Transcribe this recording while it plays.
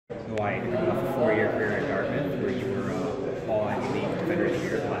So I ended off a 4-year career at Dartmouth, where you were all Ivy League Defender of the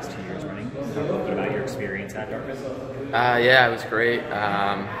Year the last 2 years running. Talk a little bit about your experience at Dartmouth. Yeah, it was great.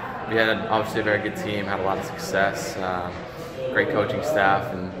 We had obviously a very good team, had a lot of success, great coaching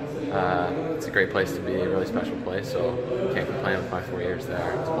staff, and it's a great place to be, a really special place. So can't complain with my 4 years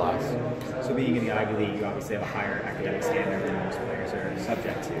there. It's a blast. So being in the Ivy League, you obviously have a higher academic standard than most players are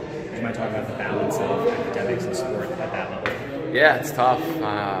subject to. Do you mind talking about the balance of academics and sport at that level? Yeah, it's tough.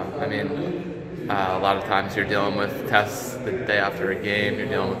 A lot of times you're dealing with tests the day after a game, you're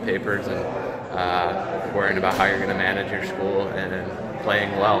dealing with papers and worrying about how you're going to manage your school and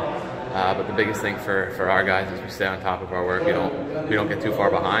playing well. But the biggest thing for our guys is we stay on top of our work. We don't get too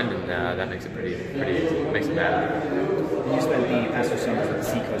far behind, and that makes it pretty easy. It makes it manageable. You spent the past 2 summers with the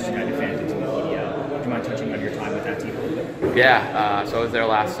Seacoast United Phantoms in the PDL. Do you mind touching on your time with that team a little bit? Yeah, so I was there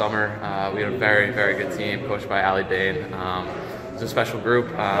last summer. We had a very, very good team coached by Ali Bain. It was a special group.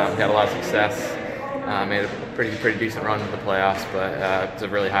 We had a lot of success. Made a pretty decent run in the playoffs, but it's a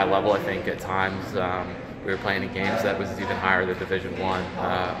really high level. I think at times we were playing in games that was even higher than Division One.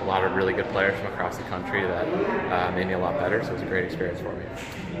 A lot of really good players from across the country that made me a lot better. So it was a great experience for me.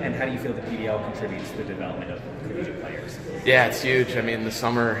 And how do you feel the PDL contributes to the development of collegiate players? Yeah, it's huge. I mean, the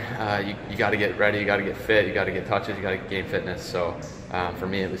summer you got to get ready, you got to get fit, you got to get touches, you got to get game fitness. So for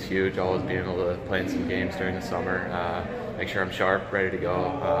me, it was huge. Always being able to play in some games during the summer, make sure I'm sharp, ready to go.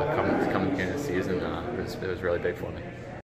 Come the beginning of the season, it was really big for me.